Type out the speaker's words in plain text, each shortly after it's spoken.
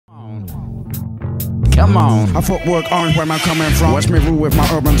Come on. I footwork orange where I'm coming from. Watch me rule with my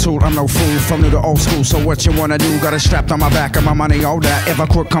urban tool. I'm no fool from new to old school. So what you wanna do? Got it strapped on my back and my money all that. If a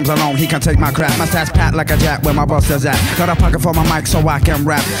crook comes along, he can take my crap. My stats pat like a jack where my busters at. Got a pocket for my mic so I can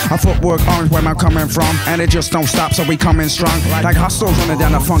rap. I footwork orange where I'm coming from, and it just don't stop, so we coming strong like hostels running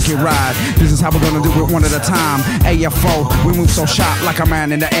down a funky ride. This is how we're gonna do it one at a time. AFO, we move so sharp like a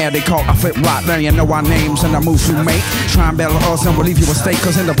man in the air. They call a flip rock. Now you know our names and the moves we make. Try and battle us and we'll leave you a stake,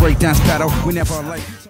 cause in the breakdance battle we never late.